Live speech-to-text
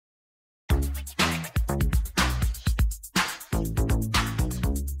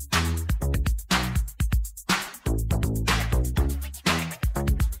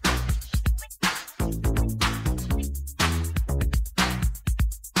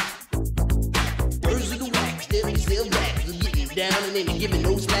make yourself back. So getting down and ain't giving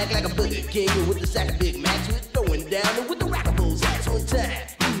no slack like a Burger King with the sack of Big Macs. We're throwing down and with the rockables hats on time.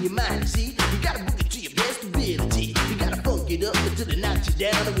 In your mind, see, you gotta book it to your best ability. You gotta funk it up until it knocks you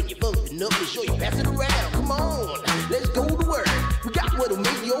down. And when you're funkin' up, make sure you pass it around. Come on, let's go to work. We got what'll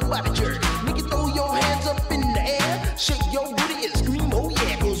make your body jerk. Make you throw your hands up in the air, shake your booty and scream, oh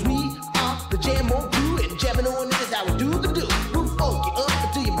yeah. Cause we are the jam on crew, and jamming on it is how we do the do. We'll funk you up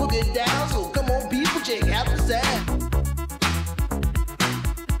until you book it down. So come on people, check out the sound.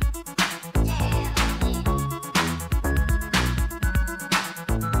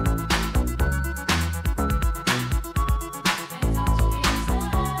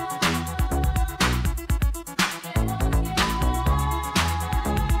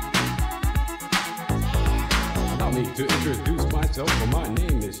 To introduce myself, my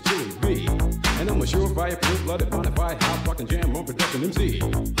name is Jay, and I'm a surefire, full-blooded, bonafide, house rockin' jam on production MC.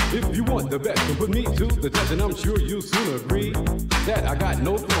 If you want the best, then put me to the test, and I'm sure you'll soon agree that I got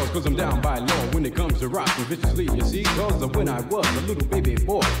no flaws, cause I'm down by law when it comes to rockin' viciously, you see. Cause when I was a little baby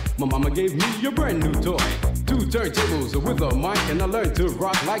boy, my mama gave me a brand new toy. 2 turntables with a mic, and I learned to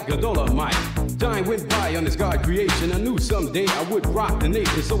rock like a Dolomite. Time went by on this God creation. I knew someday I would rock the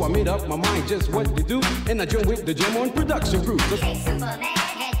nation, so I made up my mind just what to do, and I joined with the Jam on production crew. So Superman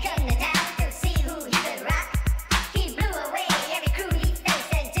had come to town to see who he could rock. He blew away every crew he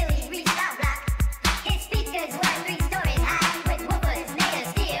faced until he reached our block. His speakers were 3 stories high with woofers made of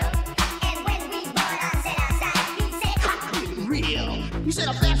steel. And when we bought our set outside, he said, "Ha, Real." He said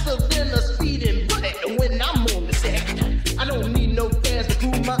I'm faster than a speeding bullet when I'm on the set. I don't need no fans to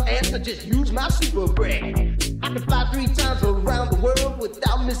cool my ass, I just use my super brand. I can fly 3 times around the world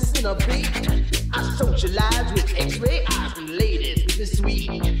without missing a beat. I socialize with X-ray eyes and ladies, this is sweet.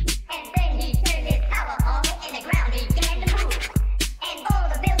 And then he turned his power on and the ground began to move. And all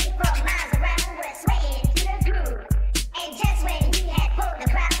the buildings from miles around were swaying to the groove. And just when he had pulled the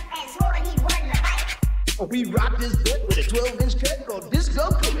crowd and swore he won the fight, We rock this butt with a 12-inch cut called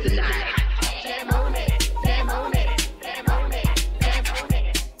Disco Kryptonite. jam on it, jam on it.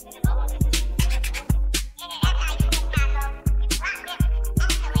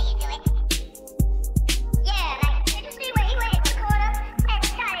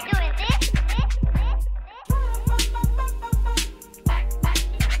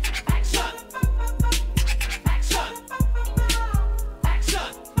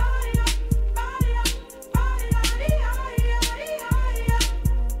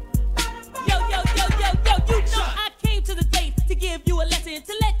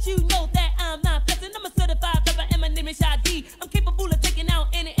 To let you know that I'm not flexing. I'm a certified rapper and my name is Shadi. I'm capable of taking out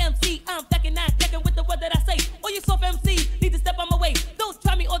any MC. I'm backing that checking with the word that I say. All you soft MCs need to step on my way. Don't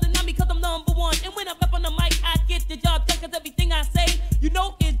try me or deny me cause I'm #1. And when I rap on the mic, I get the job done cause everything I say, you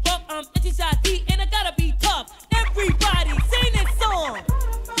know is rough. I'm Shadi and I gotta be tough. Everybody sing this song.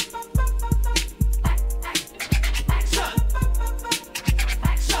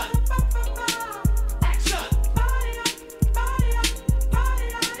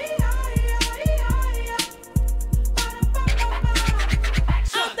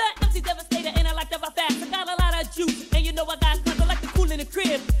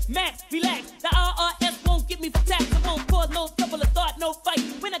 Max, relax, the RRS won't get me for tax. I won't cause no trouble or start no fight.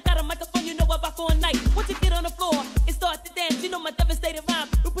 When I got a microphone, you know I rock all night. Once you get on the floor and start to dance, you know my devastating rhyme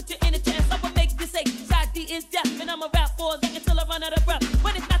will put you in a trance. I will make you say, Shadi is deaf, and I'ma rap for as long until I run out of breath.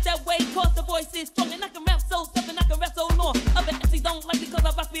 But it's not that way, cause the voice is strong, and I can rap so tough and I can rap so long. Other MCs don't like me cause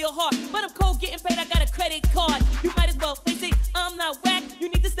I rock real hard, but I'm cold getting paid, I got a credit card. You might as well face it, I'm not whack. You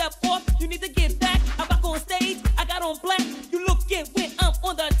need to step off, you need to get back. I rock on stage, I got on black. You look it when I'm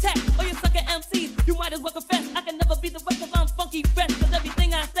on the attack. Oh, you sucker MCs, you might as well confess. I can never be the rest cause I'm funky fresh. Cause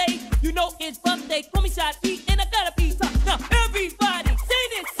everything I say, you know it's rough. They call me Shadi and I gotta be tough. Now everybody sing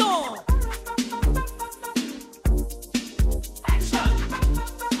this song.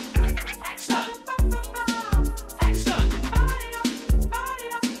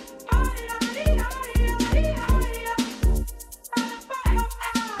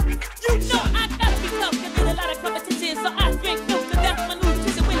 You know I gotta be tough cause there's a lot of competition. So I drink milk cause that's my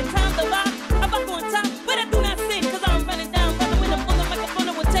nutrition. When it's time to rock, I rock on top. But I do not sing cause I'm running down. Running when I'm on the microphone,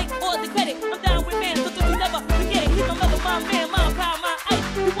 I will take all the credit. I'm down with man, so don't you never forget it. He's my mother, my man, my power, my ice.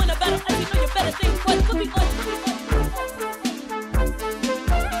 You wanna battle ice, you know you better think twice. Put me on,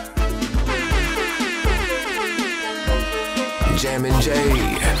 Jammin Jay.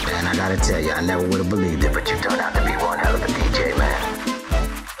 Man, I gotta tell you, I never would have believed it, but you turned out to be one hell of a DJ, man.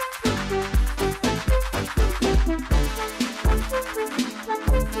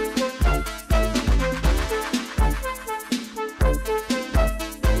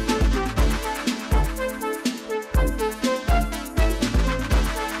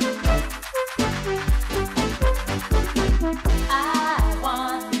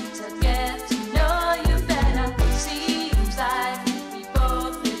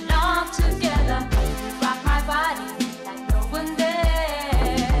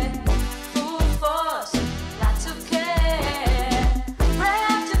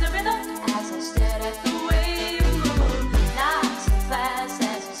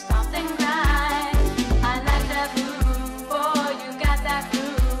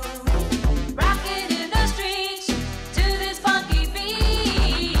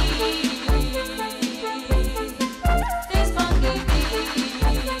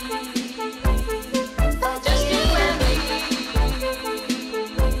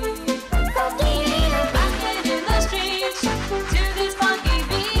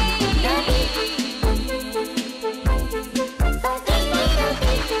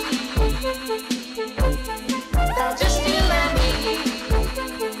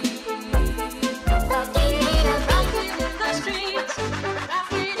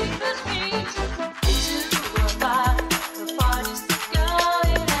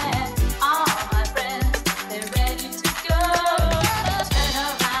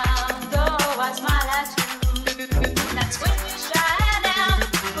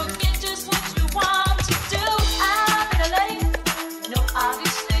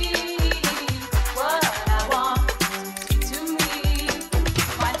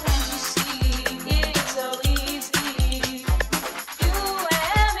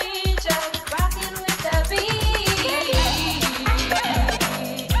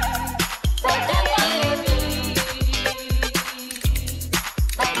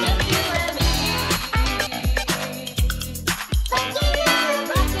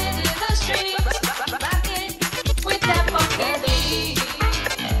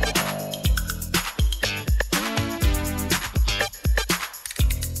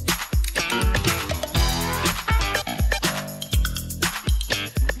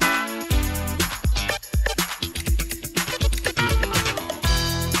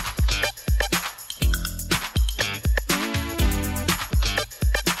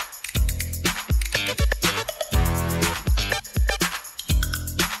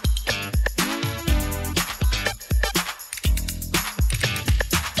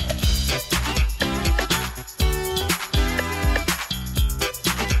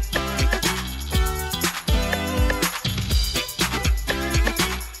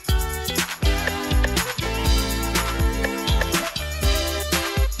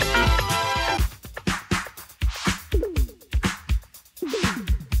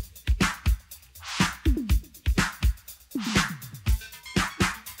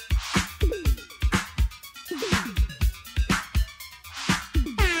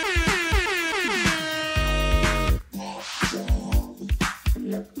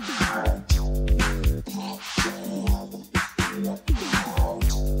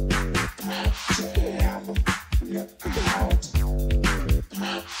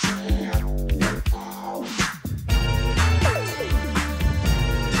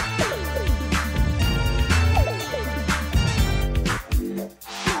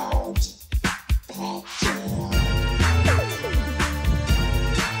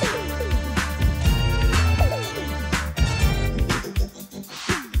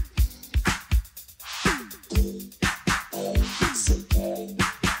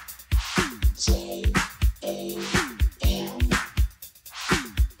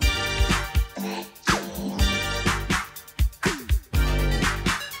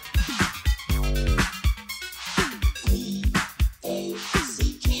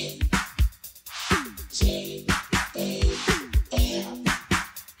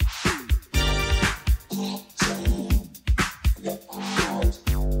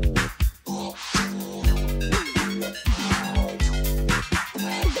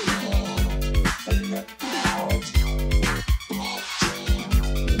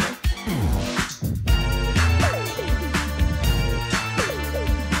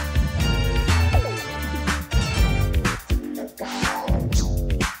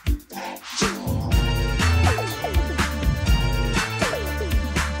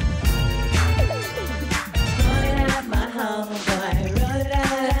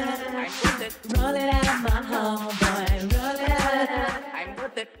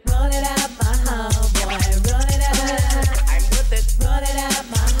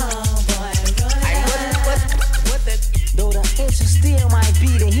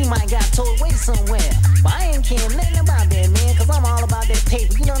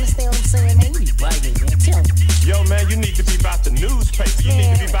 paper. You don't understand what I'm saying, man? You be bugging, man. Tell me. Yo, man, you need to be about the newspaper. You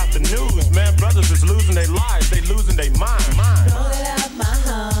need to be about the news, man. Brothers is losing their lives. They losing their mind. Roll it up, my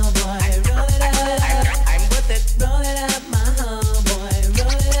homeboy. Roll it up. I'm with it. Roll it up, my homeboy.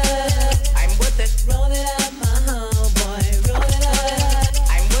 Roll it up. I'm with it. Roll it up, my homeboy. Roll it up.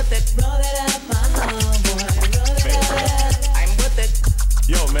 I'm with it. Roll it up, my homeboy. Roll it up. I'm with it.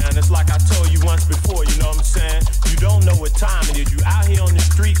 Yo, man, it's like I told you once before, you know what I'm saying? You don't know what time it is. You out here on the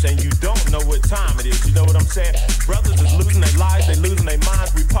streets and you don't know what time it is. You know what I'm saying? Brothers is losing their lives, they losing their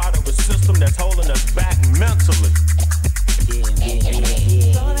minds. We part of a system that's holding us back mentally. Roll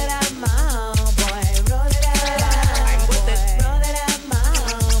it up, my homeboy. Roll it up. I'm with it. Roll it up, my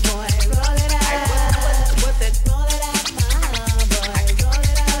homeboy. Roll it up. I'm with it. Roll it up, my homeboy. Roll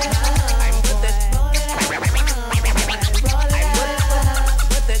it up. I'm with it. Roll it up, my homeboy. Roll it up.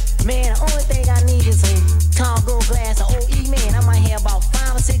 With it. Man, the only thing I need is some tall gold glass of OE, man. I might have about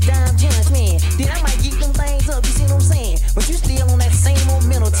 5 or 6 dime joints, man. Then I might geek them things up, you see what I'm saying? But you still on that same old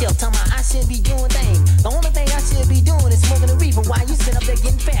mental tip, talking about I shouldn't be doing things. The only thing I should be doing is smoking the reefer while you sit up there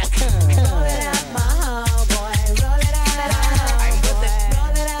getting fat. Roll it up, my homeboy. Roll it up. I'm with it.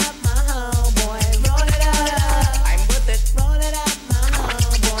 Roll it up, my homeboy. Roll it up. I'm with it. Roll it up, my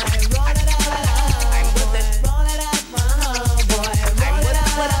homeboy. Roll it up. I'm with it. Roll it up, my homeboy. Roll it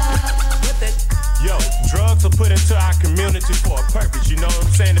up. With it. Yo, drugs are put into our community for a purpose, you know what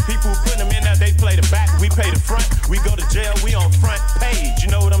I'm saying? The people who put them in there, they play the back, we pay the front. We go to jail, we on front page, you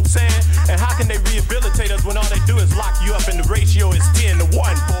know what I'm saying? And how can they rehabilitate us when all they do is lock you up and the ratio is 10 to 1,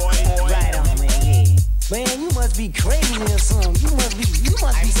 boy? Right on, man, yeah. Man, you must be crazy or something. You must be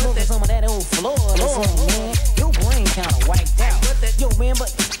smoking some of that old Florida or something, man. Your brain kinda wiped out. Yo, man, but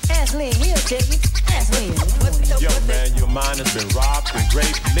ask Lynn, he'll tell you. Ask Lynn. Yo, man, your mind has been robbed and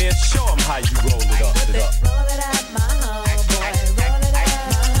raped. Lynn, show them how you roll it up. Roll it up, my homeboy. Roll it up,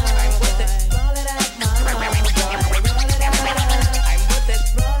 my homeboy. Roll it up, my homeboy. Roll it up. I'm with it.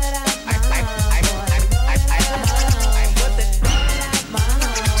 Roll it up, my homeboy. I'm with it. My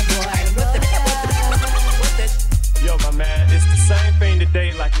homeboy. Roll it up. With it. Yo, my man, it's the same thing today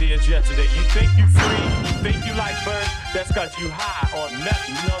like it is yesterday. You think you free, you think you like birds, that's cause you high on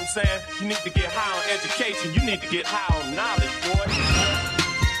nothing, you know what I'm saying? You need to get high on education, you need to get high on knowledge, boy.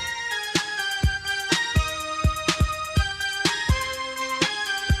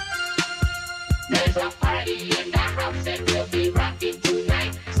 There's a party in the house and we'll be rocking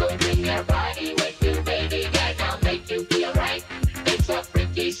tonight. So bring your body with you, baby, that I'll make you feel right. It's a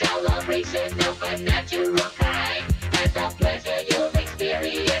freaky celebration of a natural kind. And the pleasure you'll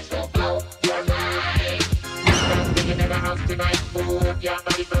experience will blow your mind. Freestyle singing in the house tonight. Move your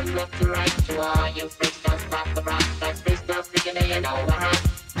body from left to right. To all you freestyle stop the rock. That's freestyle singing in over hot.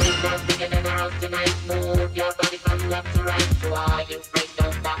 Freestyle singing in the house tonight. Move your body from left to right. To all you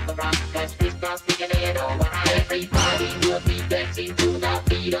freestyle stop the rock. That's freestyle singing in over hot. Everybody will be dancing to the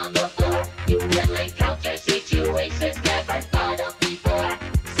beat on the floor. You will encounter situations never thought of before.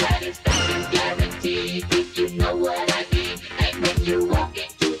 Satisfaction's guaranteed if you know what I mean. And when you walk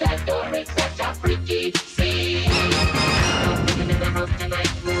into that door, it's such a freaky scene. I'm singing in the house tonight.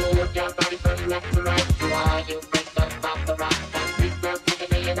 Move your body from left to right. To all you freestyle stop the rock. That's freestyle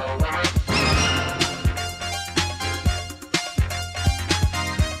singing in over hot.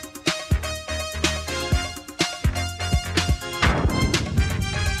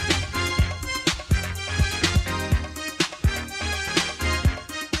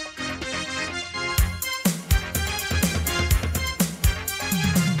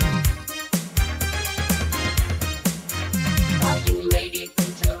 All you ladies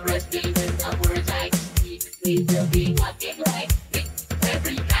interested in the words I speak, we will be walking like this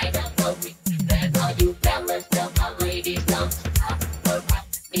every night of the week. And all you fellas, tell the ladies don't stop or rock,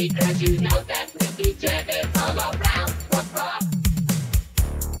 because you know that we'll be jamming all around the clock.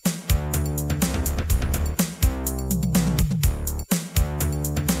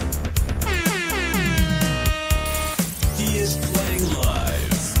 He is playing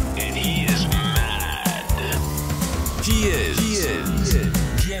live, and he is mad. He is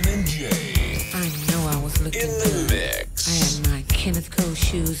Jammin Jay I know I was looking in the good. mix. I had my Kenneth Cole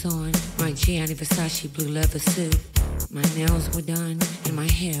shoes on, my Gianni Versace blue leather suit. My nails were done and my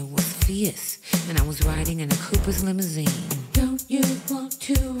hair was fierce. And I was riding in a Cooper's limousine. Don't you want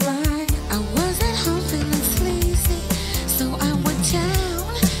to ride? I was at home feeling sleazy, so I went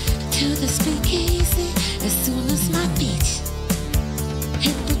down to the speakeasy. As soon as my feet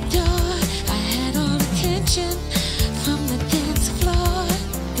hit the door, I had all attention from the dance floor.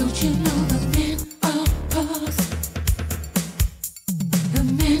 Don't you know the men are pause? The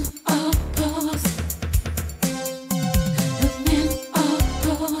men are pause. The men are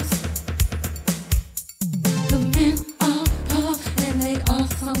they all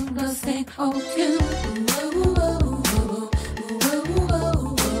sung the same old tune.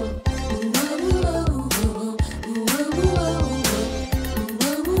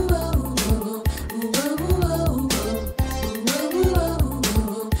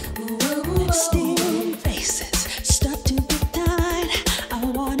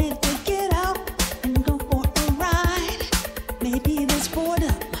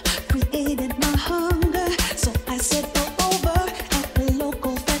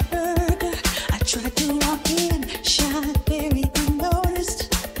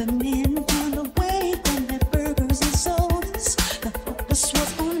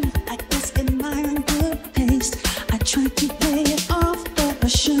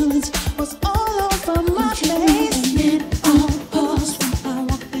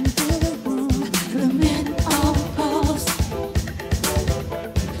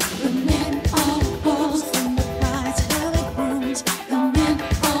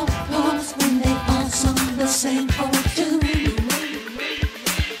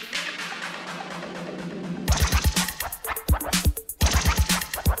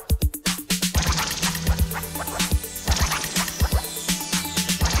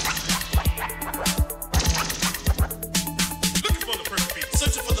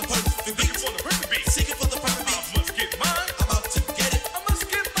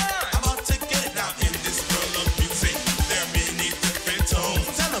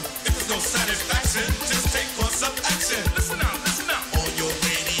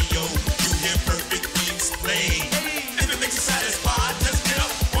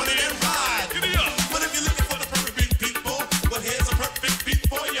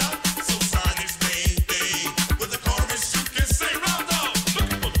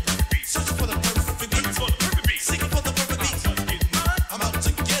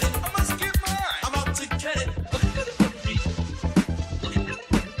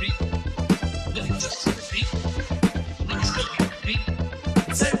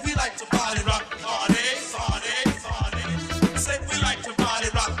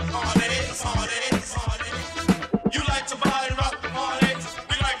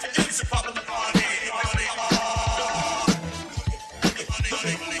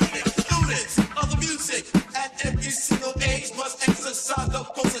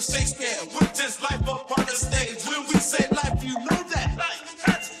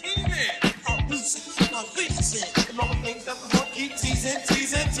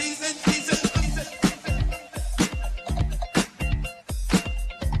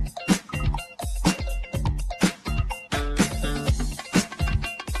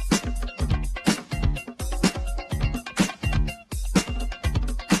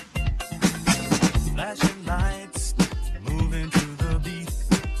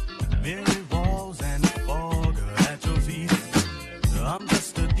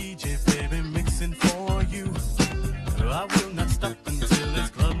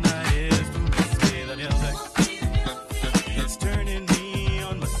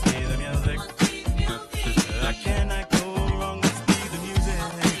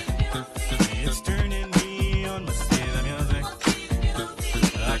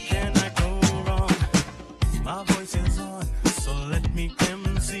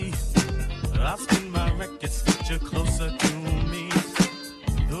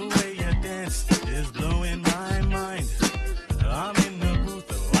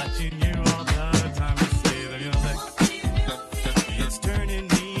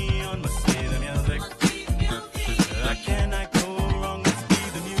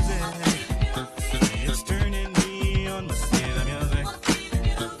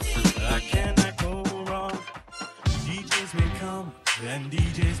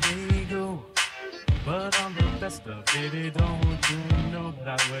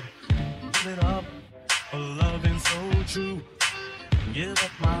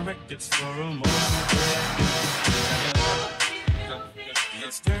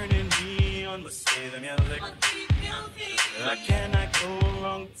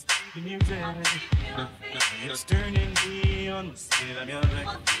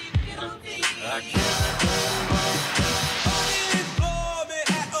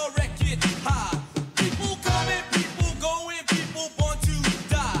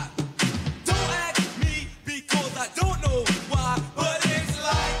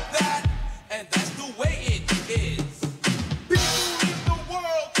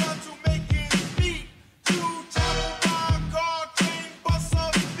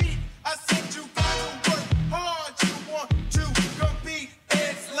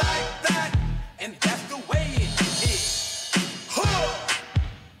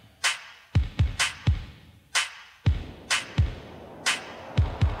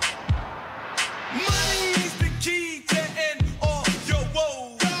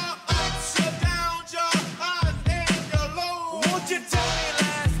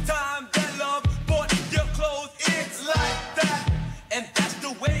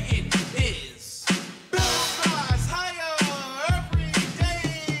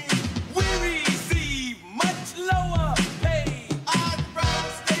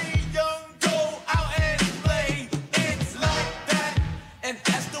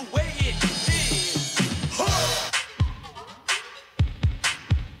 that's the way it is. Huh.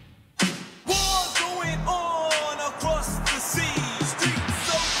 War going on across the sea. Street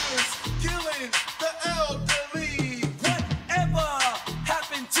soldiers killing the elderly. Whatever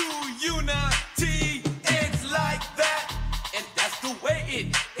happened to unity? It's like that, and that's the way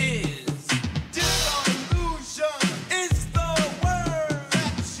it is. Disillusion is the word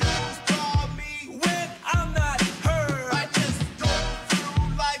that shows for me when I'm not heard. I just go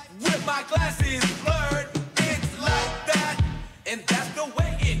through life with my glasses blurred. It's like that, and that's the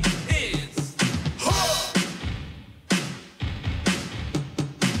way it is. Huh.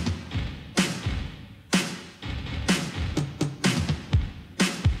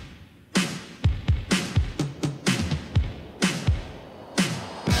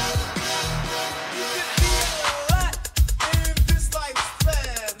 You can feel a lot in this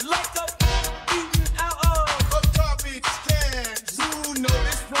lifespan, like I'm eating out of a garbage can. You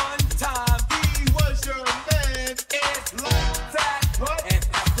noticed one time he was your man. It's like that, and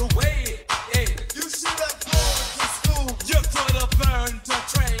that's the way it is. You should have gone to school. You could have learned to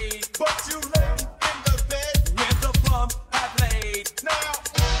trade, but you laid in the bed where the bum had laid. Now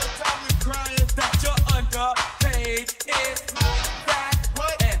all the time you're crying that you're underpaid. It's like that,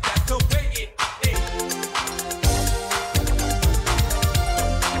 and that's the way it is.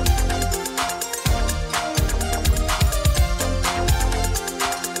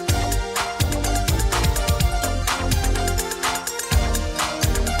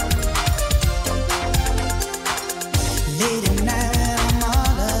 Late at night when I'm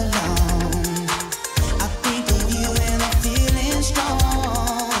all alone, I think of you and I'm feeling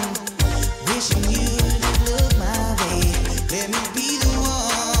strong. Wishing you to look my way, let me be the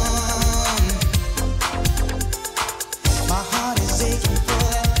one. My heart is aching for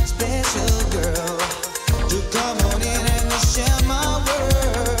that special girl to come on in and to share my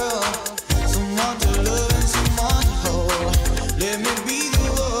world. Someone to love and someone to hold, let me be the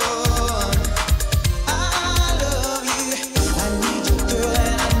one. I love you, I need you, girl,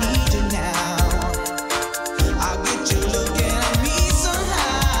 and I need you now. I'll get you looking at me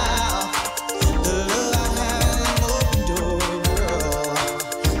somehow. The love I have is an open door, girl.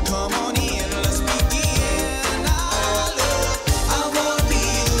 Come on in, let's begin. I wanna be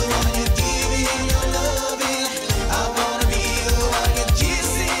the one you're giving your loving. I wanna be the one you're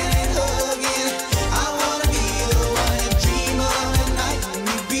kissing and hugging. I wanna be the one you dream of at night. Let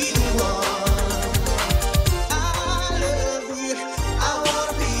me be the one. I love you. I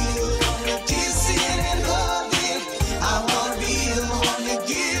wanna be the one you're kissing and hugging. I wanna be the one you're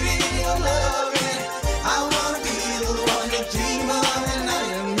giving your loving. I wanna be the one you dream of at night.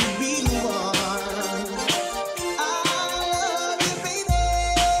 Let me be the one. I love you, baby.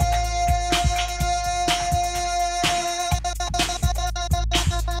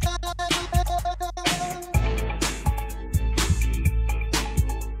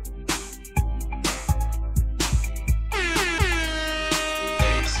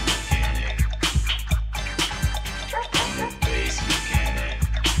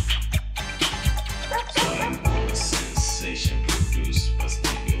 Sensation produced by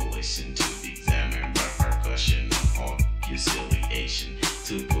stimulation to examine by percussion or conciliation.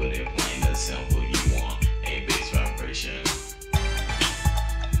 To put it plain and simple, you want a bass vibration.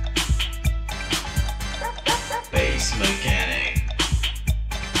 Bass mechanic.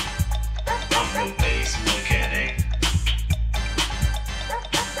 I'm a bass mechanic.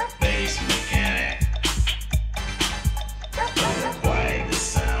 Bass mechanic. Don't quiet the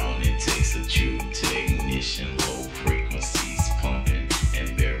sound, it takes a true technician. Low frequencies pumping and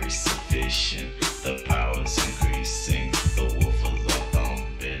very sufficient. The power's increasing, the woofers are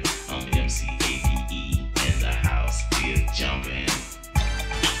thumping. I'm MC-ADE in the house, still jumping.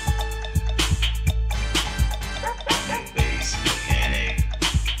 I'm a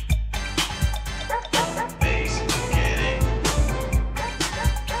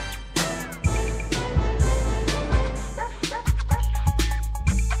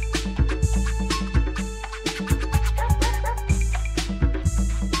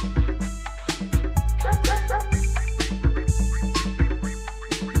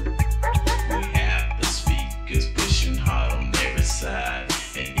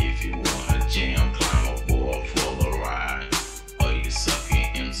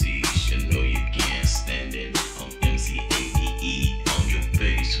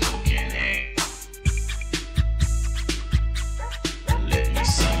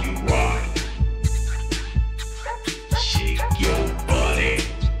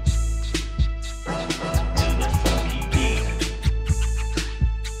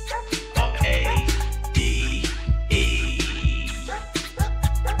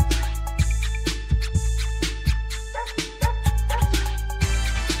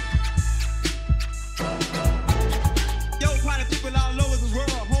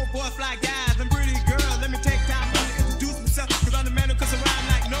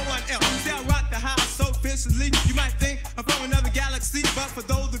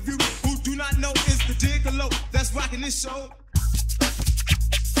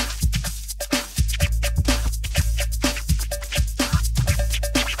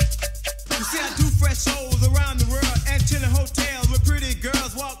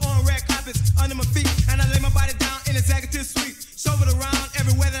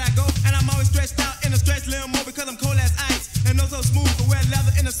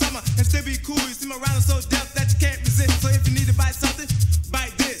leather in the summer and still be cool. You see my rhymes so deaf that you can't resist. So if you need to bite something,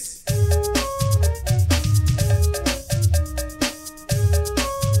 bite this.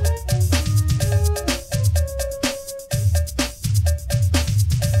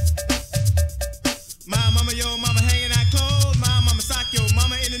 My mama, yo, mama hanging out clothes. My mama sock, yo,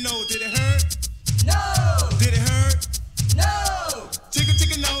 mama in the nose. Did it hurt? No. Did it hurt? No. Chicka,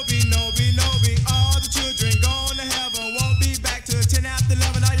 chicka, no be, no be, no be. All the children gone to heaven. Won't be back till 10 after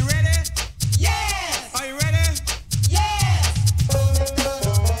 11. Are you ready? Yes. Are you ready? Yes.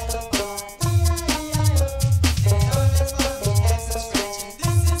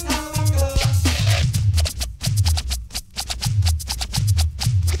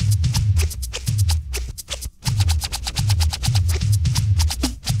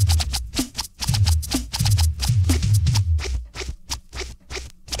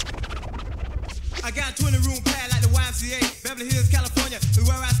 I got a 20-room pad like the YMCA. Beverly Hills, California is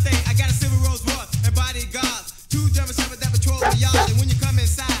where I stay. I got a silver Rolls Royce and bodyguards. 2 German shepherds that patrol the yard. And when you come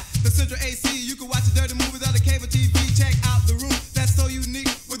inside the central AC, you can watch the dirty movies on the cable TV. Check out the room that's so unique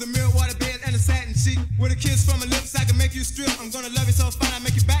with a mirror water bed and a satin sheet. With a kiss from my lips, I can make you strip. I'm gonna love you so fine, I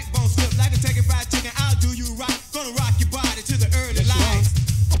make your backbone slip. Like a Kentucky Fried Chicken, I'll do you right. Gonna rock your body to the early lights.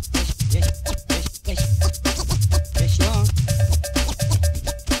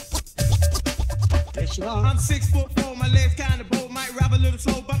 I'm 6'4", my legs kinda bold. Might rap a little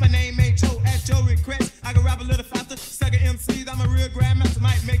slow, but my name ain't Joe. At your request, I can rap a little faster. Sucker MCs, I'm a real grandmaster.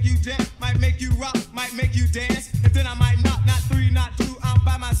 Might make you jump, might make you rock, might make you dance. And then I might not 3, not 2. I'm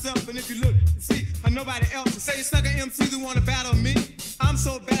by myself, and if you look, see, I'm nobody else. Say you sucker MCs who wanna battle me. I'm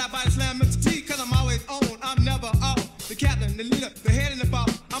so bad I body slam Mr. T, cause I'm always on, I'm never off. The captain, the leader, the head in the ball.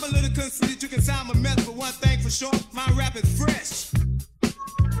 I'm a little conceited, you can sound my mess, but one thing for sure, my rap is fresh.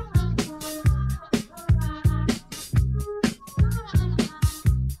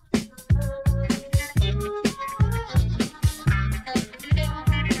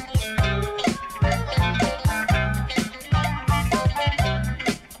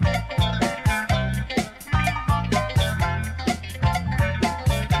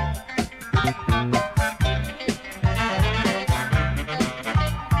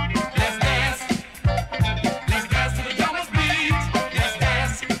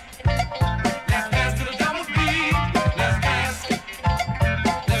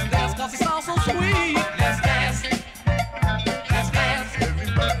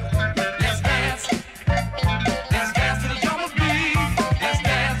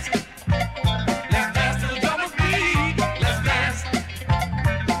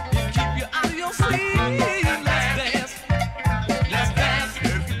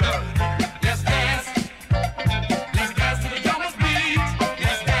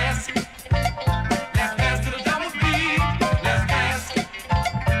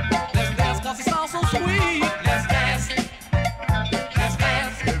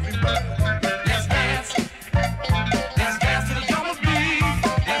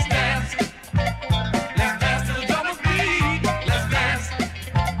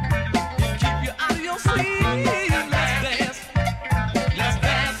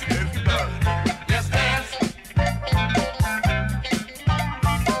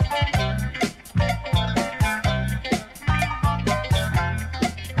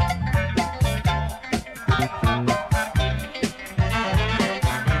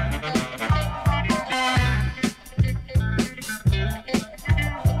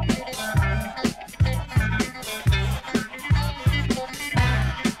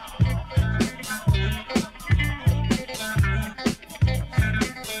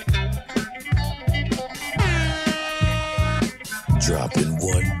 Dropping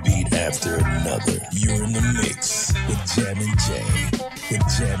one beat after another. You're in the mix with Jammin Jay, with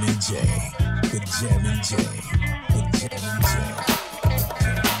Jammin Jay, with Jammin Jay, with Jammin Jay.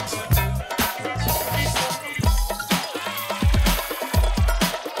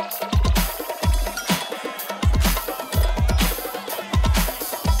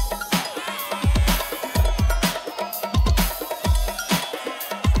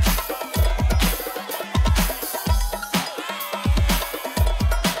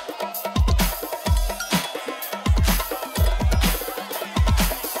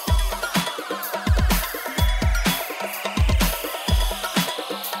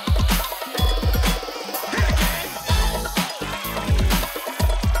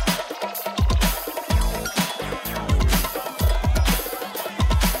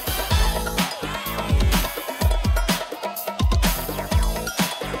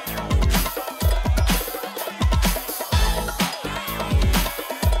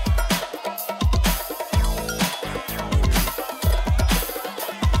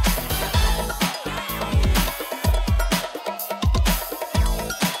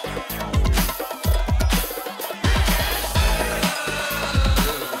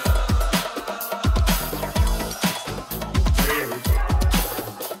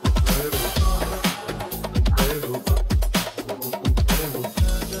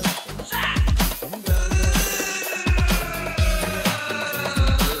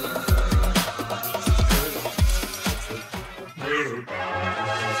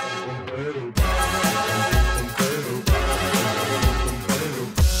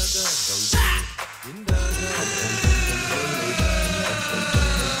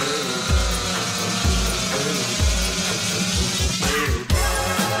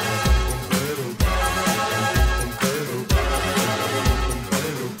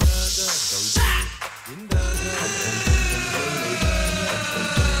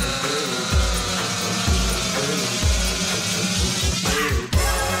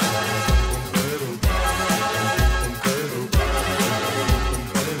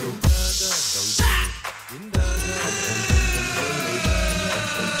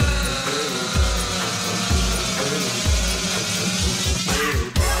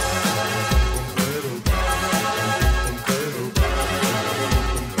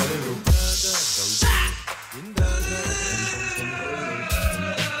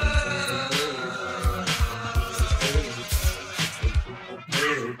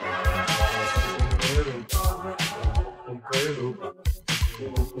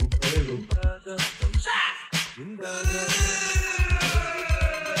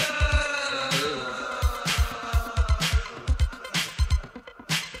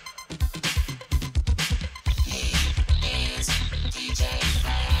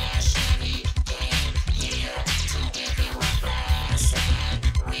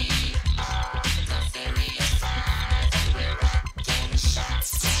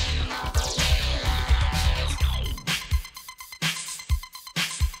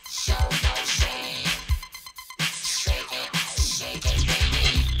 Show no shame, shaking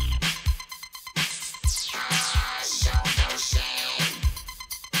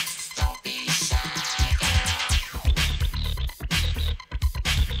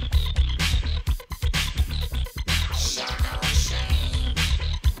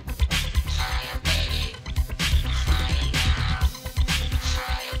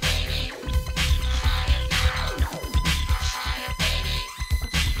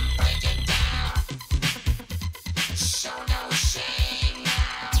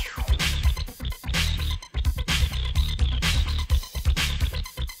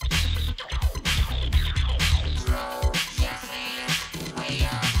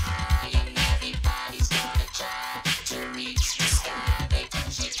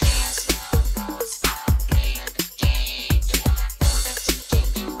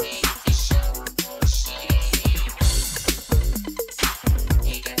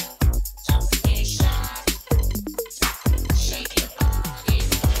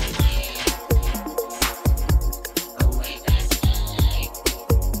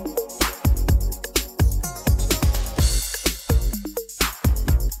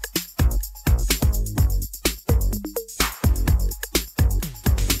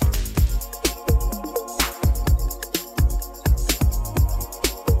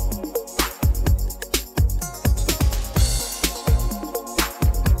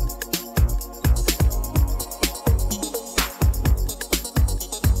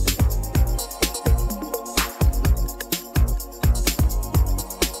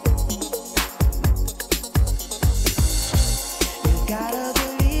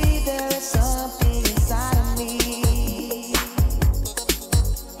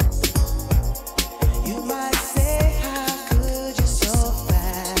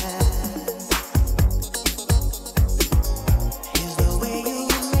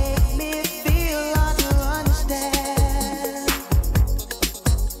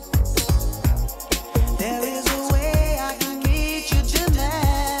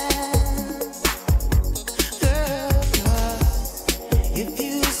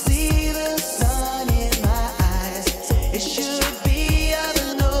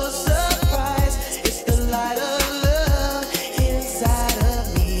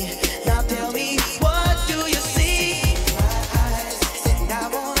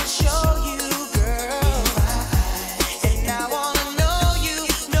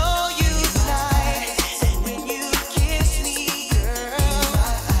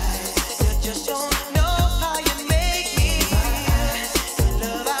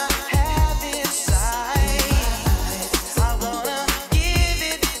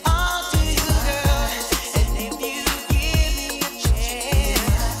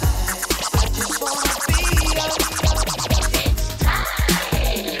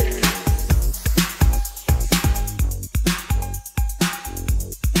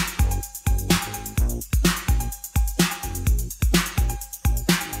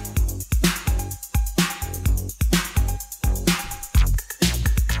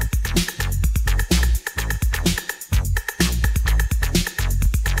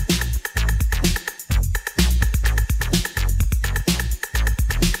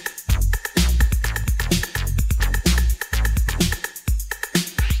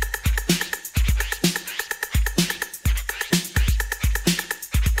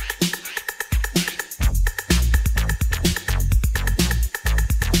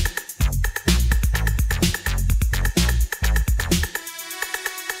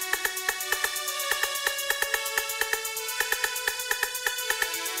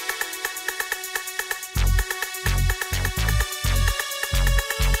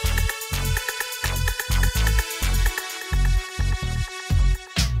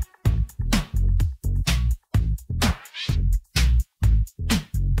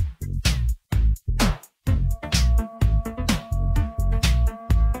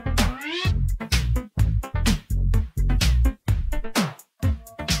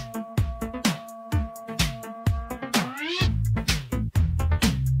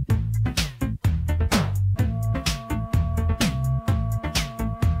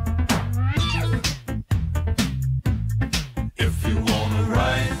If you wanna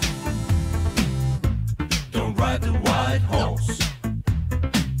ride, don't ride the white horse.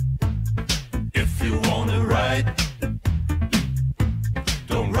 If you wanna ride,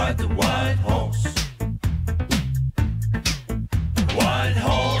 don't ride the white horse. White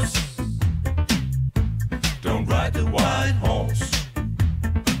horse, don't ride the white horse.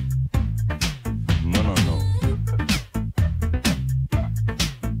 No, no, no.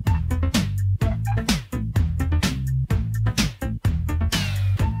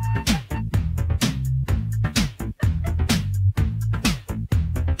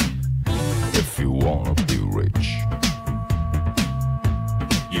 If you wanna be rich,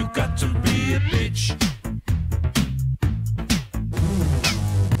 you got to be a bitch.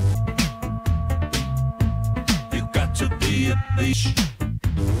 You got to be a bitch.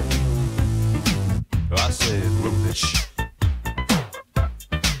 I said real bitch.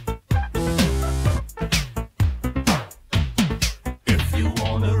 If you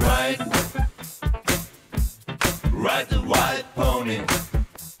wanna ride, ride the white pony.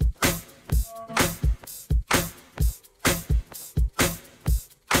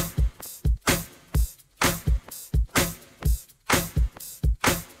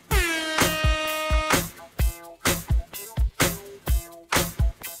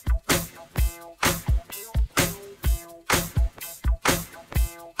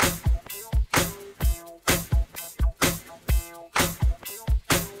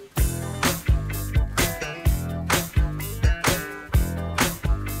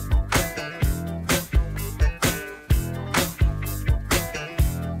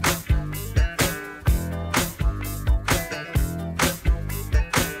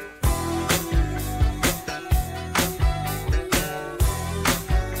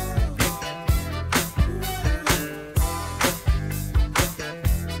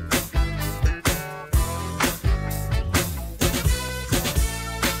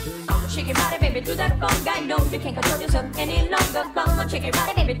 Shake your body, baby, do that conga. No, you can't control yourself any longer. Come on, shake your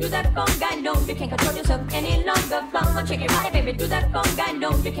body, baby, do that conga. No, you can't control yourself any longer. Come on, shake your body, baby, do that conga.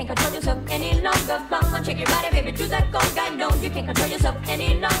 No, you can't control yourself any longer. Come on, shake your body, baby, do that conga. No, you can't control yourself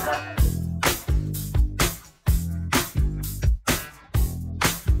any longer.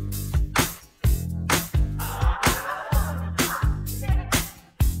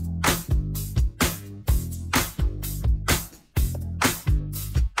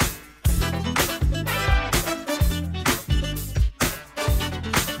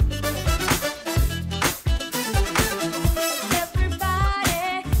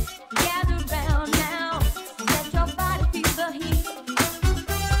 Gather round now, let your body feel the heat.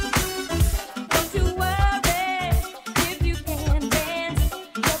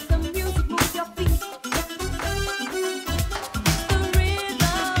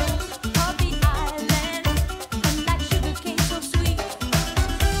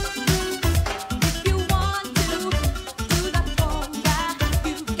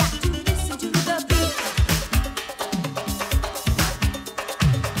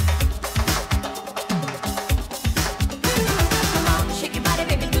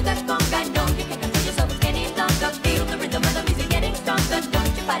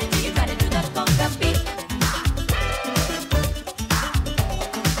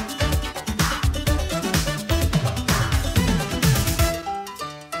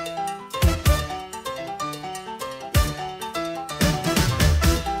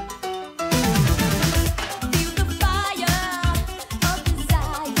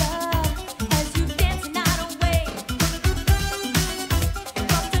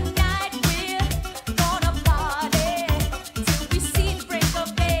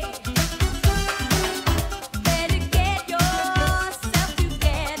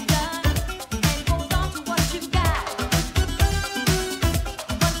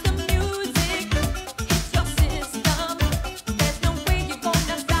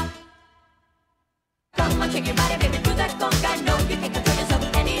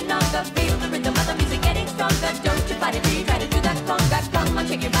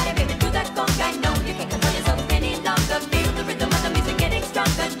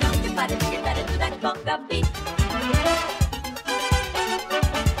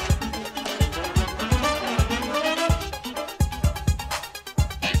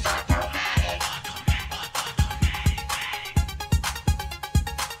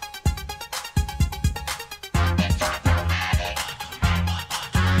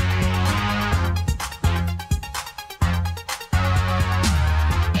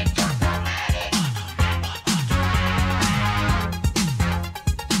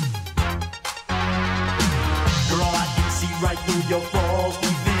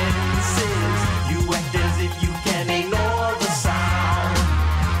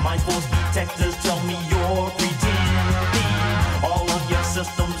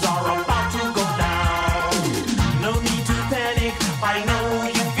 I know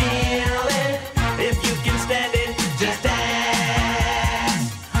you feel it. If you can stand it, just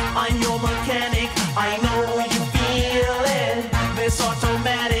dance. I'm your mechanic, I know you feel it. This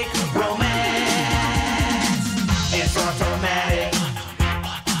automatic romance, it's automatic.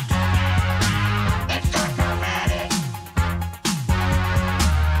 It's automatic.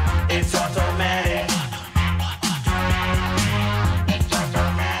 It's automatic. It's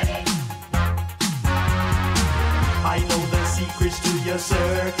automatic. I know the secrets to your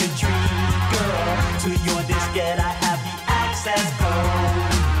circuitry, girl. To your diskette I have the access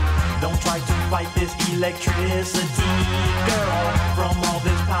code. Don't try to fight this electricity, girl. From all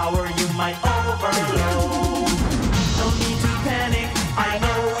this power you might overload. No need to panic, I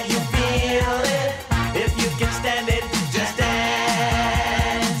know you feel it. If you can stand it, just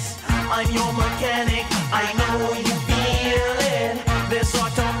dance. I'm your mechanic, I know you feel it. This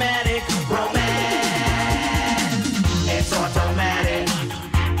automatic romance, it's automatic.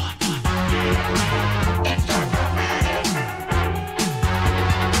 It's automatic.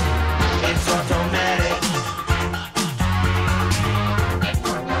 It's automatic. It's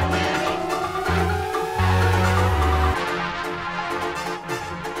automatic.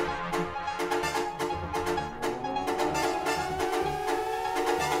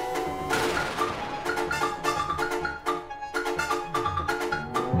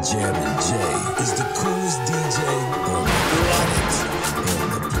 Jammin Jay is the coolest DJ on the planet. On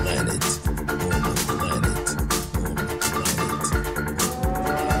the planet. On the planet. On the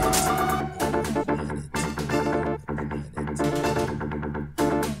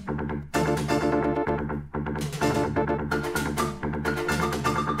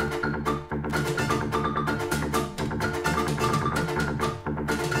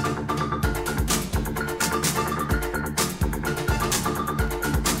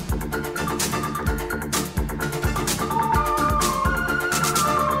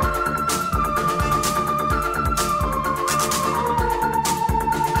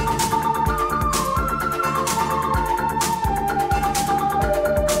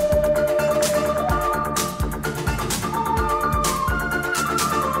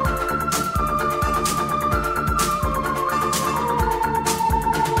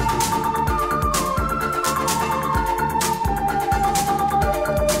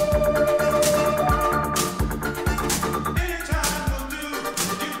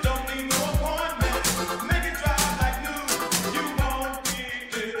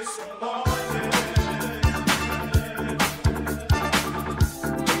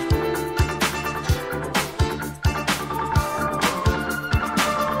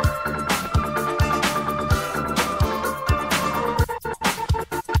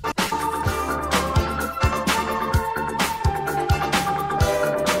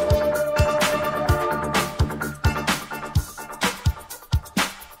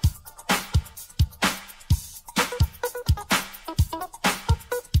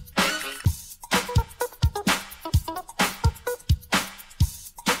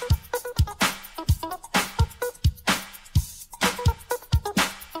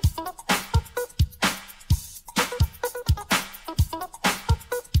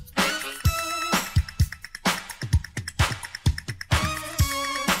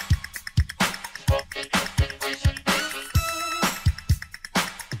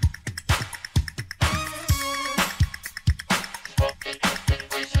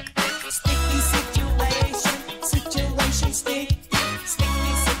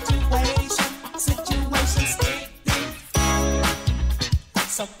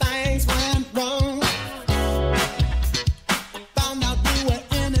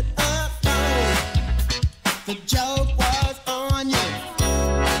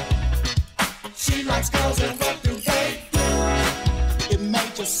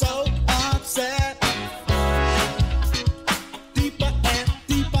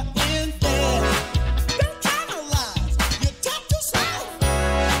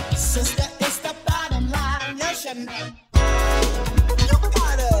You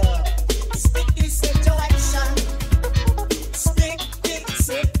gotta stick this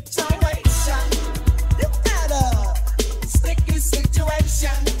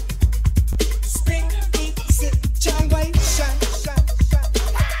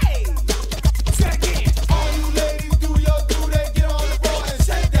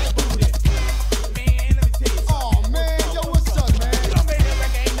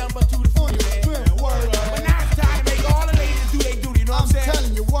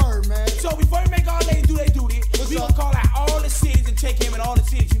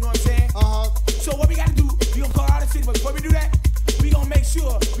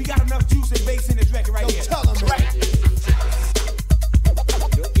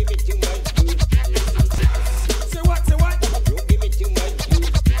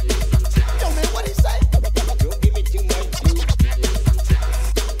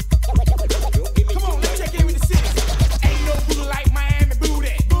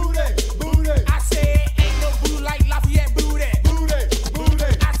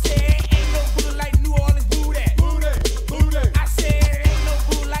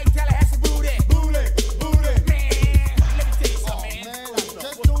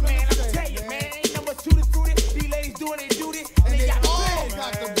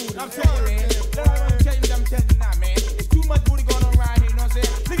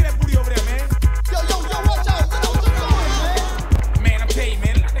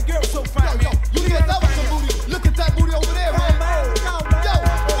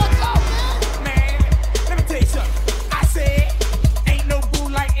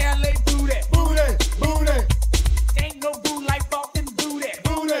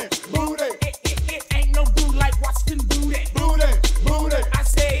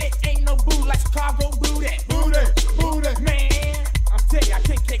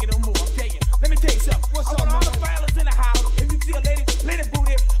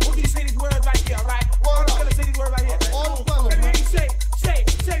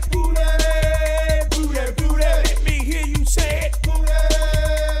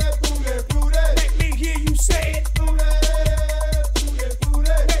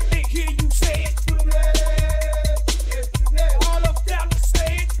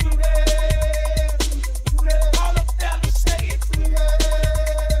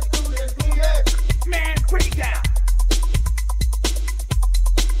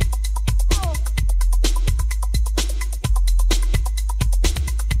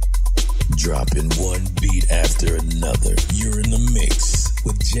dropping one beat after another. You're in the mix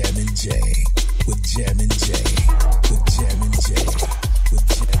with Jammin Jay, with Jammin Jay, with Jammin Jay, with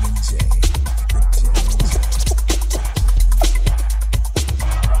Jammin Jay, with Jammin Jay.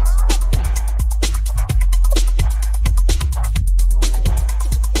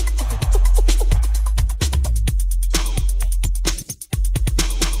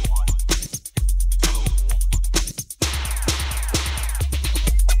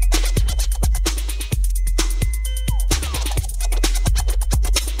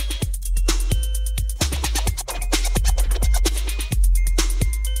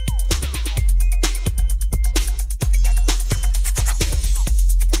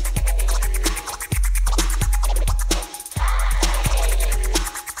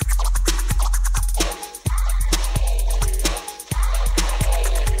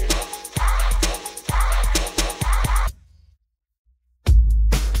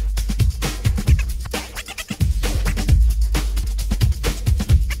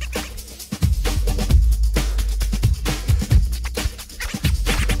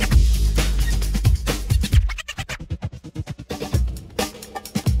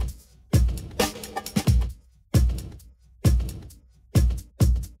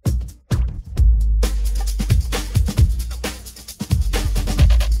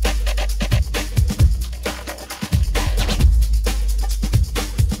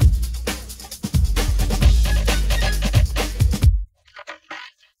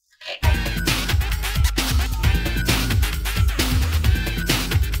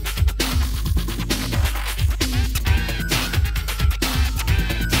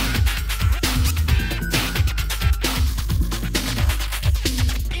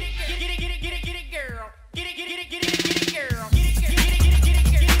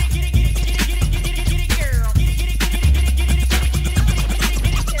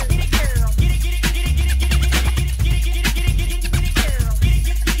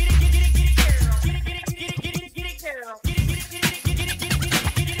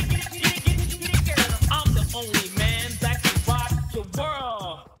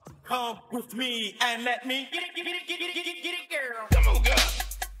 With me and let me get it, girl. Come on, girl.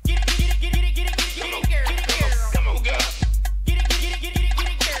 Get it, girl. Come on, girl. Get it, girl. Come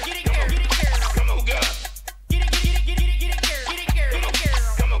on, girl. Get it, girl. Come on, girl.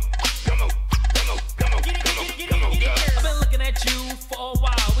 I've been looking at you for a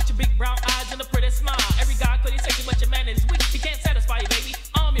while with your big brown eyes and a pretty smile. Every guy could sexy, but your man is weak. He can't satisfy you, baby.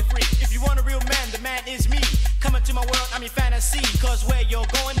 I'm your freak. If you want a real man, the man is me. Come into my world, I'm your fantasy. Cause where you're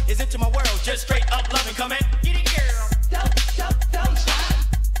going is into my world. Just straight up loving, come in. Get it, girl. Don't stop. Don't stop.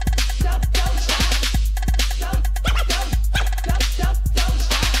 Don't stop. Don't stop. Don't stop.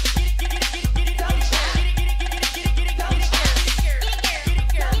 Get it, don't stop.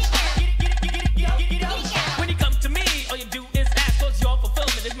 When you come to me, all you do is ask, cause your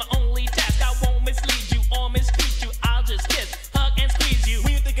fulfillment is my only task. I won't mislead you or mistreat you. I'll just kiss, hug, and squeeze you.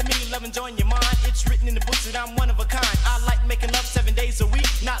 When you think of me, love and joy in your mind, it's written in the books that I'm one of a kind. I like making love 7 days a week,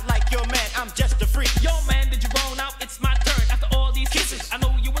 not like your man, I'm just a freak. Yo, man, did you roll out? It's my turn. After all these kisses, I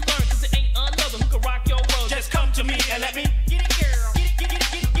know you will learn, cause it ain't another who can rock your world. Just come to me and let me get it, girl.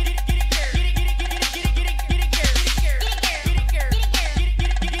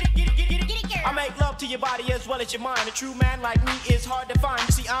 I make love to your body as well as your mind. A true man like me is hard to find.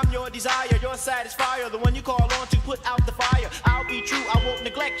 You see, I'm your desire, your satisfier, the one you call on to put out the fire. I'll be true, I won't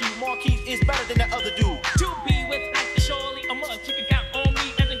neglect you. Marquise is better than the other dude. To be with Actor surely a must. You can count on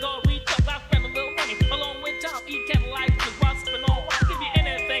me as in God we trust. I spend a little money along with Tom. Eat candlelight with rust and all. I'll give you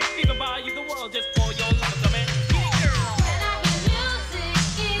anything, even buy you the world just for your love. Come in. Get it, girl. When I hear music,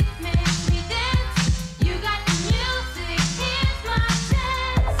 it makes me dance. You got the music, here's my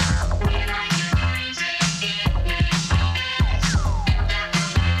chance. When I hear music, it makes me dance. You got the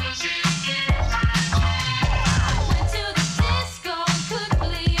music, here's my chance. I went to the disco, couldn't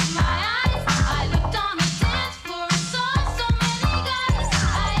believe my eyes. I looked on the dance floor and saw so many guys.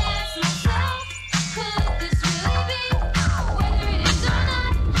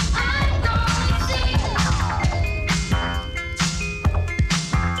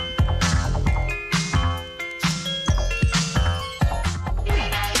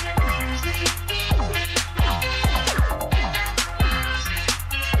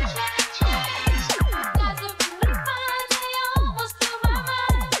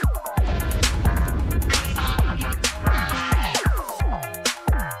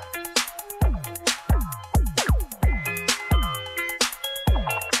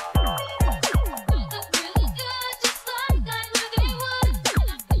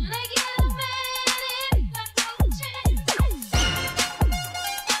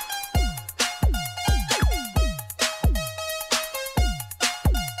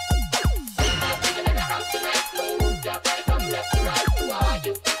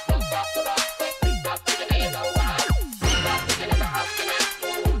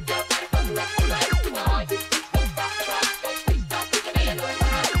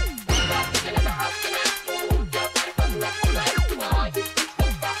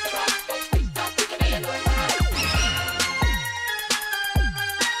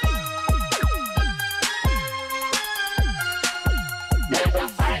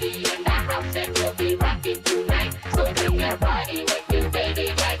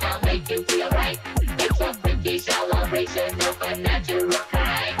 celebration of a natural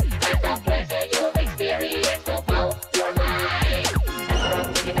kind. And the pleasure you'll experience will blow your mind.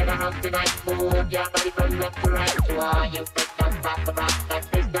 Everyone's singing in the house tonight, move your body from left to right. To all you freaks stop the rock, that's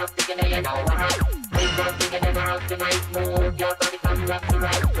this stuff singing and you know what right. Everyone's singing in the house tonight, move your body from left to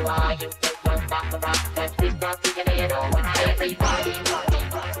right. To all you freaks stop the rock, that's this stuff singing and you know what right. Everybody,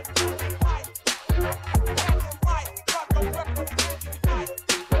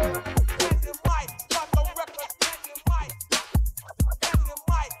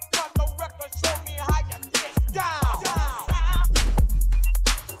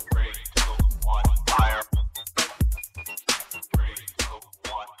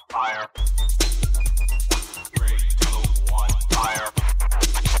 Fire.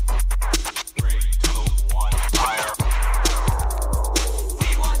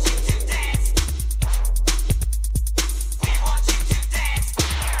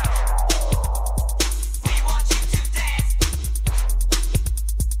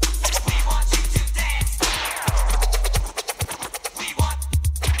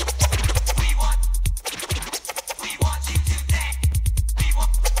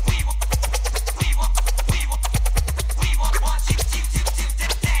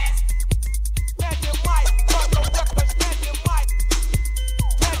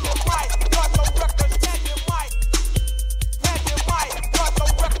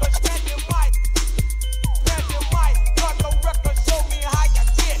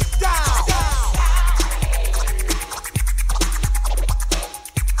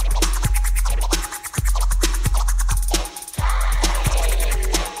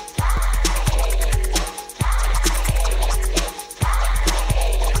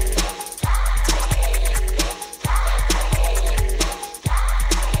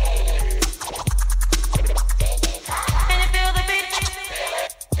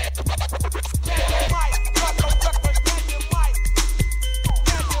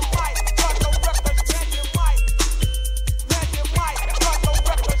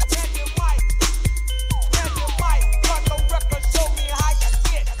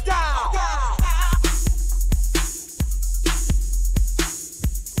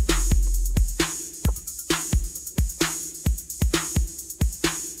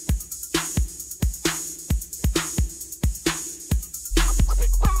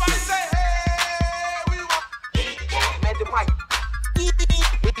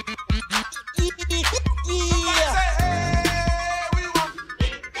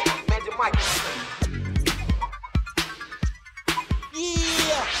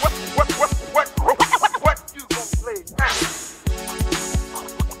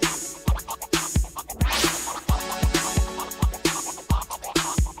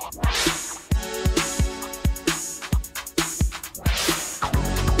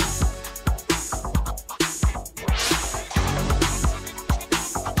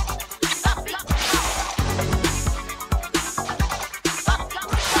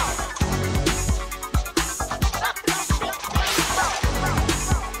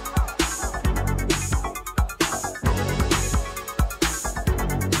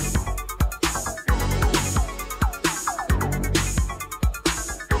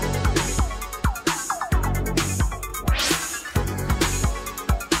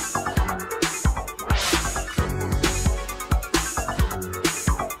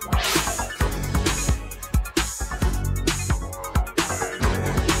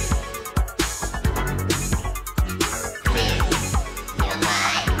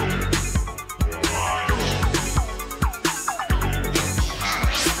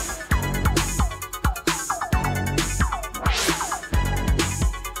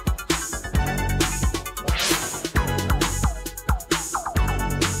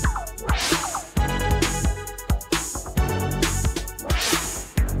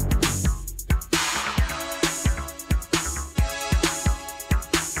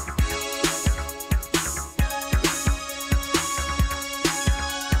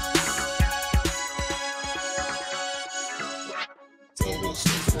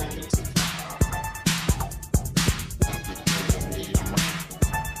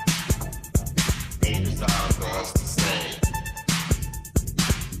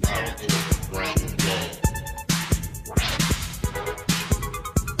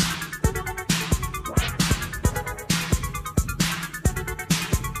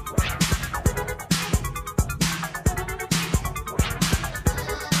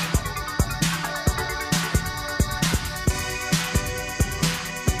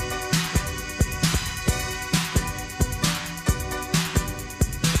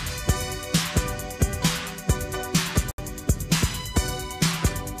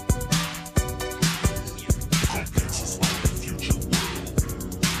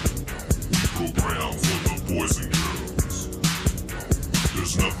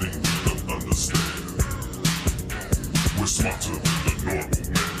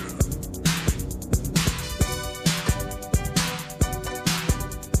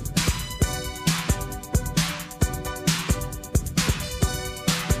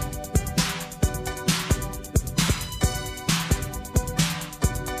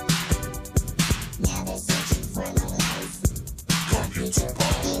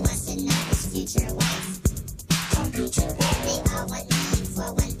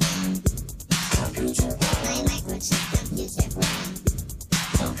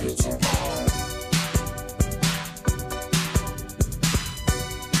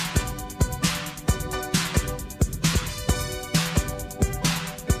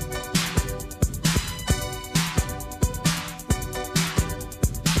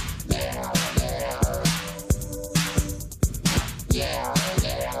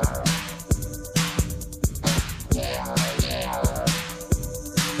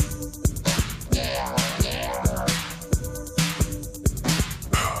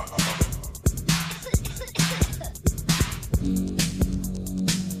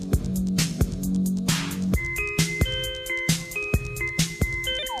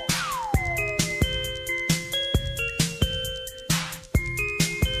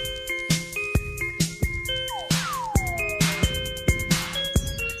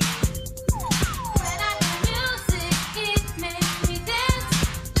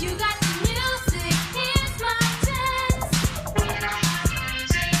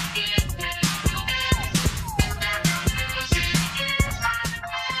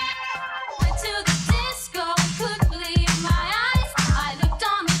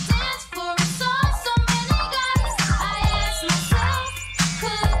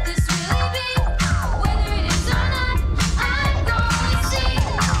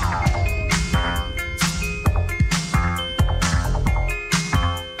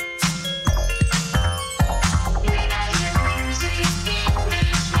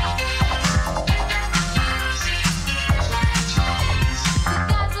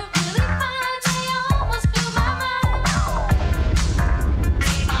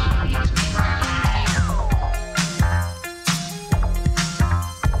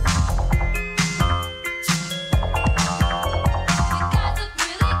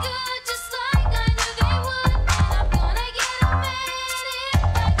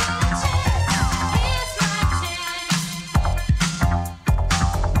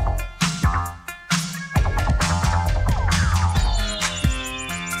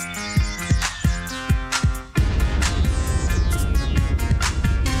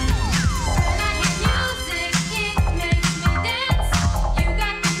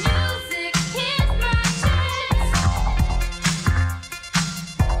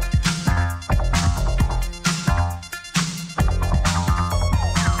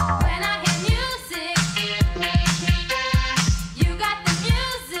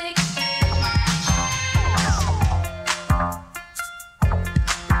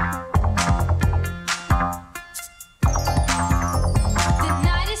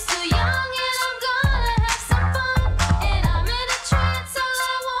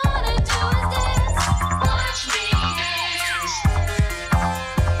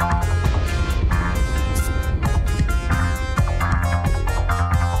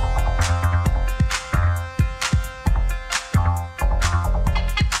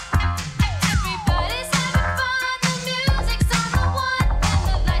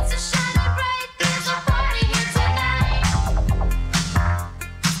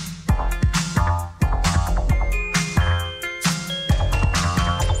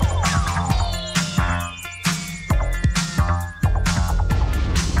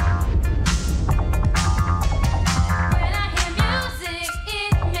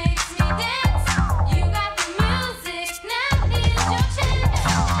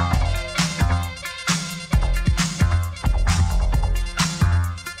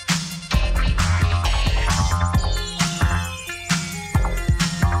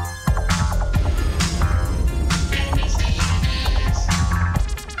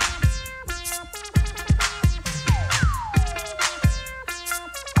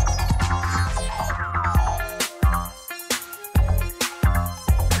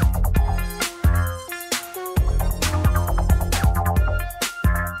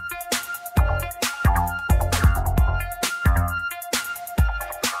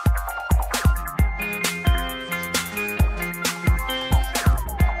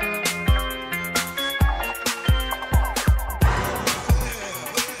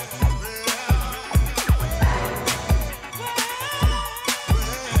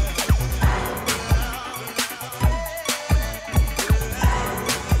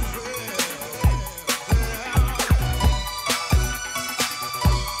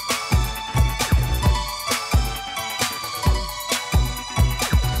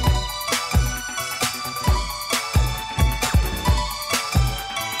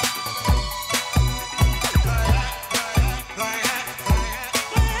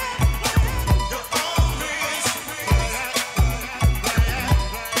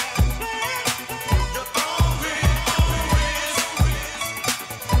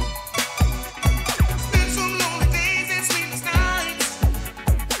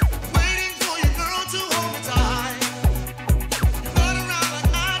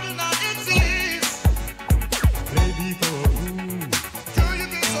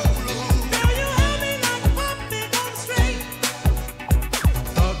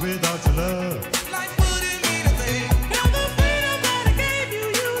 without your love. Life wouldn't mean a thing. Now the freedom that I gave you,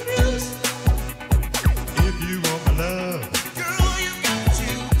 you abuse. If you want my love, Girl, you got to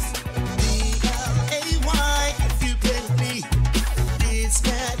choose. B-L-A-Y, if you play with me, it's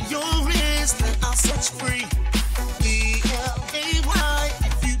at your wrist that I'll set you free. B-L-A-Y,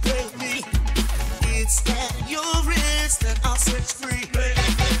 if you play with me, it's at your wrist that I'll set you free.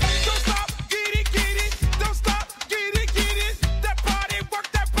 don't stop, get it, don't stop, get it, that body work,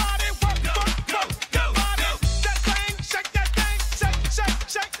 go, body, that thing, shake that thing,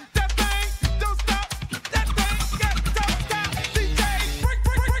 shake that thing, don't stop, that thing, yeah, don't stop, DJ, break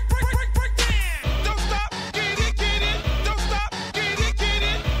down, don't stop, get it, don't stop, get it, don't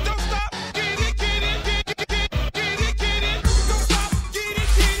stop, get it, don't stop, get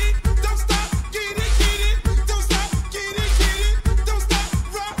it, don't stop, get it, don't stop, get it, don't stop,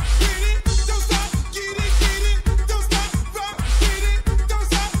 rock with it, don't stop, get it, don't stop, rock with it, don't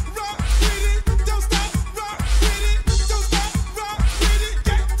stop, rock with it, don't stop, rock with it, don't stop, rock with it,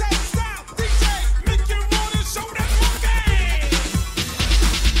 get that style, DJ, make you wanna show that monkey.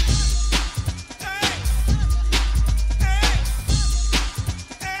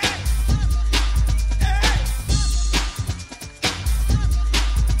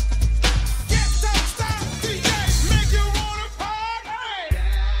 Get that style, DJ, make you wanna party.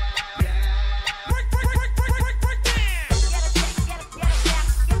 Break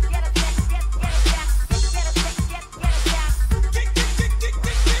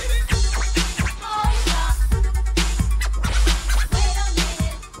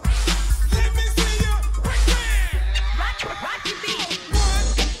Let me see you break down.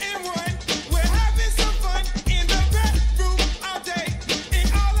 One, we're having some fun in the bedroom all day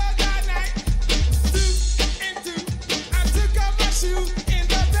and all of the night. 2 and 2, I took off my shoes in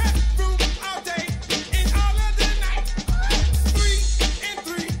the bedroom all day and all of the night. 3 and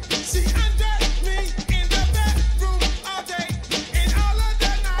 3, she undressed me in the bedroom all day and all of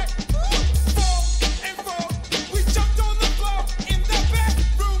the night. 4 and 4, we jumped on the floor in the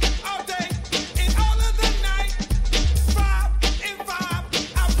bedroom all day and all of the night. 5 and 5,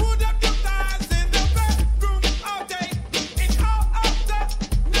 I pulled up the thighs in the bedroom all day and all of the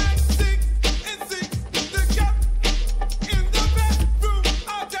night. 6 and 6, together in the bedroom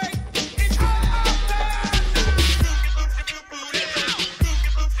all day and all of the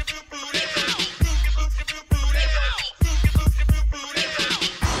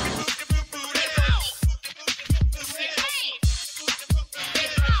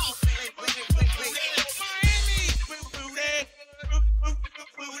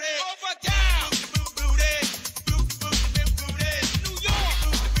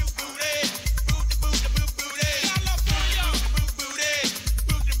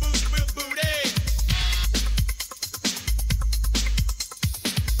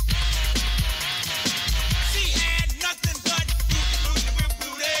She had nothing but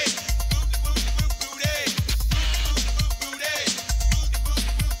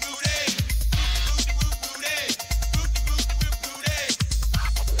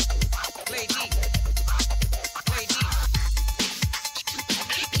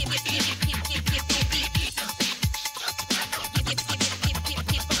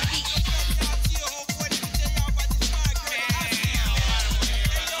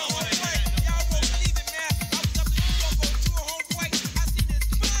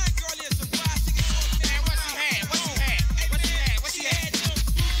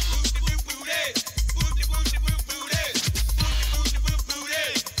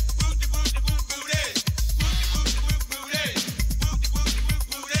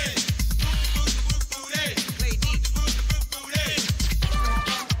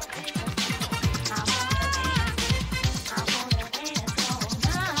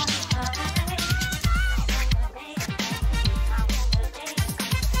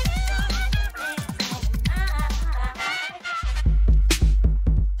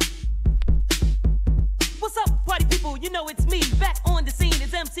What's up, party people? You know it's me, back on the scene.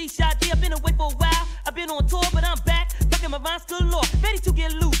 It's MC Shot G. I've been away for a while. I've been on tour, but I'm back, rocking my rhymes galore, ready to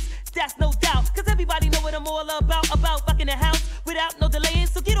get loose. That's no doubt, cause everybody know what I'm all about rocking the house without no delaying.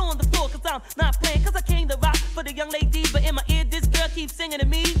 So get on the floor, cause I'm not playing, cause I came to rock for the young ladies. But in my ear, this girl keeps singing to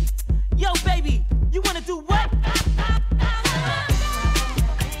me, yo, baby, you wanna do what?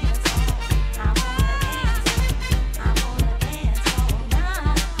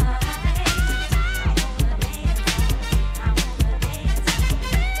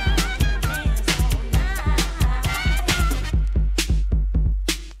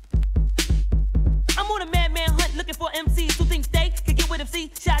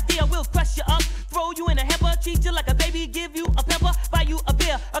 MC, Shot D, I will crush you up, throw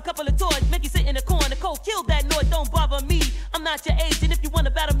a couple of toys, make you sit in the corner. Cold, kill that noise, don't bother me. I'm not your age, and if you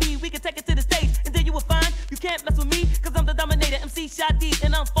wanna battle me, we can take it to the stage, and then you will find you can't mess with me, cause I'm the dominator, MC Shot D,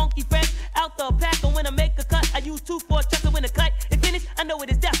 and I'm funky fresh out the pack. And when I make a cut, I use 2 4 tracks, and when the cut is finished, I know it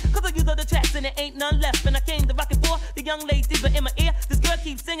is death, cause I use other tracks, and there ain't none left. And I came to rock it for the young ladies, but in my ear, this girl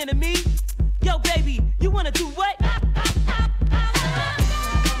keeps singing to me. Yo, baby, you wanna do what?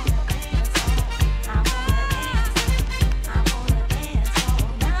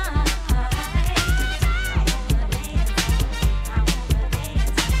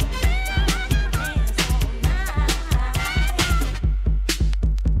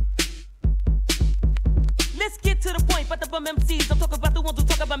 Let's get to the point, but the bum MCs, I'm talking about the ones who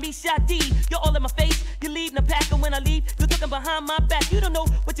talk about me, Shot D. You're all in my face, you lead in the pack, and when I leave, you're talking behind my back. You don't know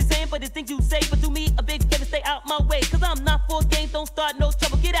what you're saying, but it's things you say. But do me a big favor, stay out my way, cause I'm not for games, don't start no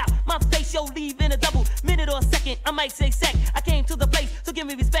trouble. Get out my face, yo, leave in a double minute or a second. I might say sec, I came to the place, so give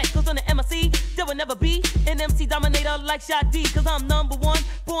me respect, cause on the MIC, there will never be an MC dominator like Shot D. Cause I'm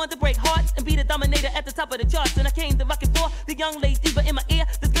 #1, born to break hearts and be the dominator at the top of the charts. And I came to rock it for the young lady, but in my ear,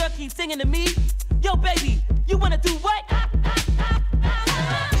 this girl keeps singing to me. Yo, baby, you wanna do what?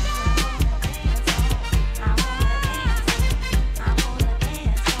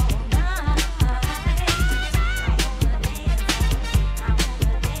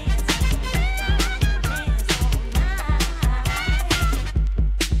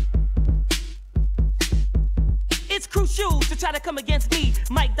 It's crucial to try to come against me.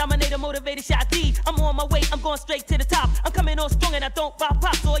 Mike Dominator, motivated Shot D. I'm on my way, I'm going straight to the top. I'm coming on strong and I don't buy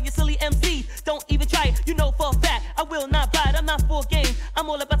pop. So all you silly MCs, don't even try it. You know for a fact, I will not buy it. I'm not for a game. I'm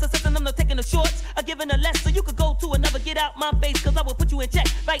all about success and I'm not taking the shorts. I'm giving a less so you could go to another. Get out my face, cause I will put you in check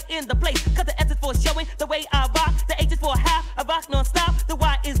right in the place. Cause the S is for showing the way I rock. The H is for how I rock non-stop. The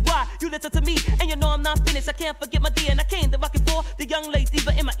Y is why you listen to me. And you know I'm not finished. I can't forget my D. And I came to rock it for the young lady.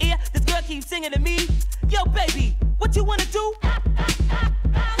 But in my ear, this girl keeps singing to me. Yo, baby, what you wanna do?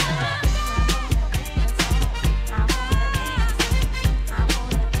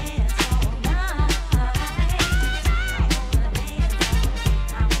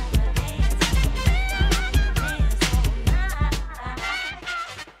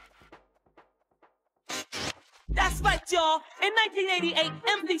 That's right, y'all. In 1988,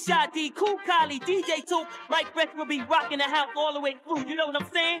 MC Shot D, Cool Collie, DJ Took, Mike Fresh will be rocking the house all the way through. You know what I'm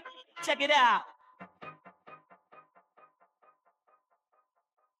saying? Check it out.